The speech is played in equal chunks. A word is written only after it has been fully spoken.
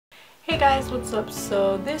Hey guys, what's up?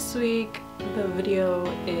 So this week the video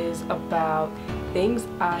is about things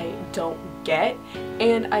I don't get,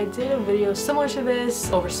 and I did a video similar to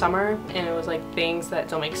this over summer and it was like things that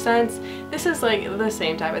don't make sense. This is like the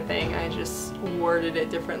same type of thing, I just worded it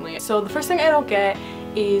differently. So the first thing I don't get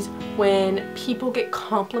is when people get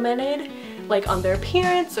complimented like on their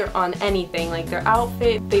appearance or on anything, like their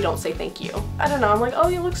outfit, they don't say thank you. I don't know, I'm like, oh,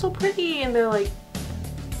 you look so pretty, and they're like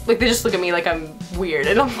they just look at me like I'm weird,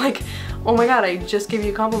 and I'm like, oh my god, I just gave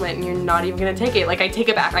you a compliment and you're not even gonna take it. Like, I take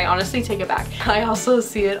it back. I honestly take it back. I also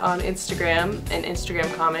see it on Instagram and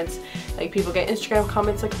Instagram comments. Like, people get Instagram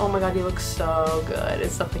comments like, oh my god, you look so good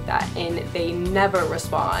and stuff like that, and they never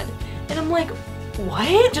respond. And I'm like, what?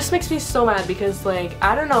 It just makes me so mad because, like,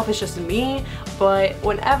 I don't know if it's just me, but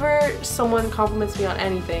whenever someone compliments me on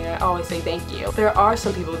anything, I always say thank you. There are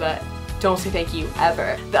some people that don't say thank you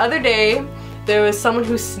ever. The other day, there was someone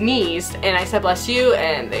who sneezed and I said bless you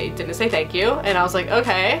and they didn't say thank you, and I was like,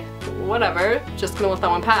 okay, whatever, just gonna let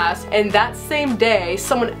that one pass. And that same day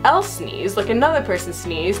someone else sneezed, like another person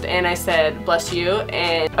sneezed, and I said bless you,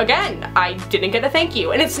 and again I didn't get a thank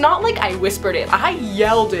you. And it's not like I whispered it, I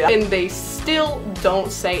yelled it, and they still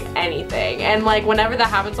don't say anything. And like whenever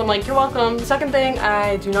that happens I'm like, you're welcome. Second thing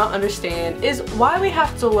I do not understand is why we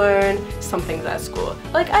have to learn some things at school.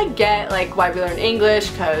 Like, I get like why we learn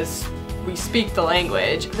English because we speak the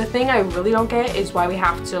language. The thing I really don't get is why we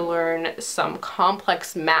have to learn some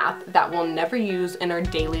complex math that we'll never use in our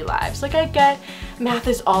daily lives. Like, I get math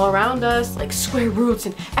is all around us, like square roots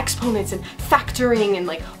and exponents and factoring and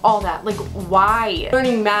like all that. Like, why?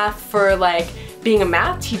 Learning math for like being a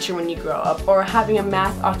math teacher when you grow up, or having a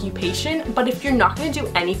math occupation, but if you're not going to do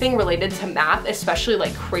anything related to math, especially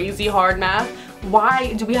like crazy hard math,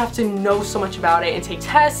 why do we have to know so much about it and take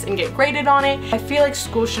tests and get graded on it? I feel like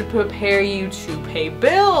school should prepare you to pay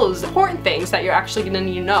bills, important things that you're actually gonna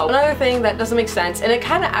need to know. Another thing that doesn't make sense, and it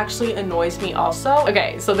kind of actually annoys me also.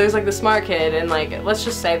 Okay, so there's like the smart kid, and like, let's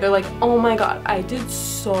just say they're like, oh my god, I did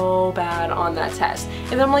so bad on that test.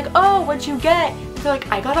 And then I'm like, oh, what'd you get? And they're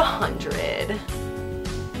like, I got 100.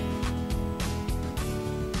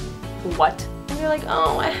 What? And you're like,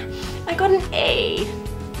 oh, I got an A.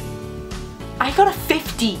 I got a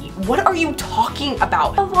 50. What are you talking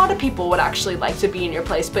about? A lot of people would actually like to be in your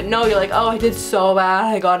place, but no, you're like, oh, I did so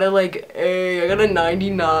bad. I got a like A, I got a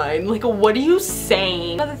 99. Like, what are you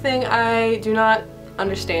saying? Another thing I do not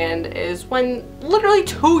understand is when literally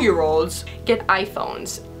 2-year-olds get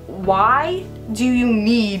iPhones. Why do you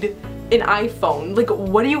need an iPhone? Like,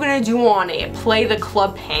 what are you gonna do on it? Play the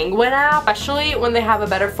Club Penguin app? Especially when they have a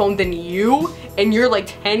better phone than you and you're like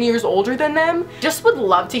 10 years older than them. Just would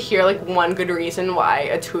love to hear like one good reason why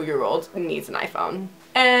a 2-year-old needs an iPhone.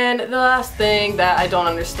 And the last thing that I don't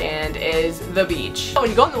understand is the beach. When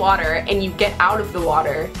you go in the water and you get out of the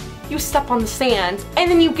water, you step on the sand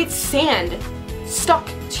and then you get sand stuck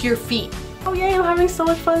to your feet. Oh yeah, I'm having so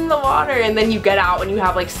much fun in the water, and then you get out and you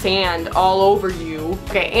have like sand all over you.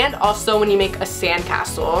 Okay, and also when you make a sand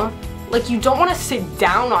castle, like, you don't want to sit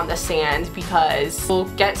down on the sand because you'll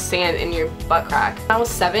get sand in your butt crack. When I was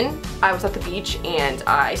 7, I was at the beach and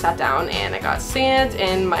I sat down and I got sand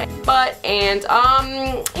in my butt, and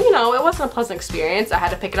you know, it wasn't a pleasant experience. I had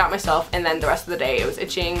to pick it out myself, and then the rest of the day it was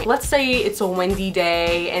itching. Let's say it's a windy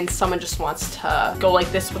day and someone just wants to go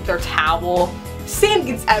like this with their towel. Sand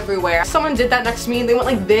gets everywhere. Someone did that next to me and they went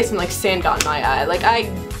like this and like sand got in my eye. Like,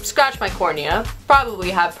 I scratched my cornea, probably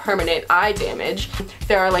have permanent eye damage.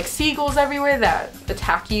 There are like seagulls everywhere that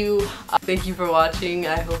attack you. Thank you for watching.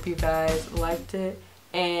 I hope you guys liked it,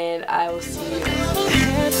 and I will see you.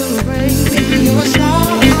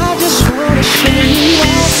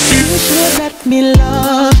 Let me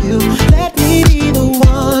love you. Let me be the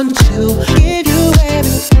one to give you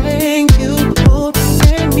everything.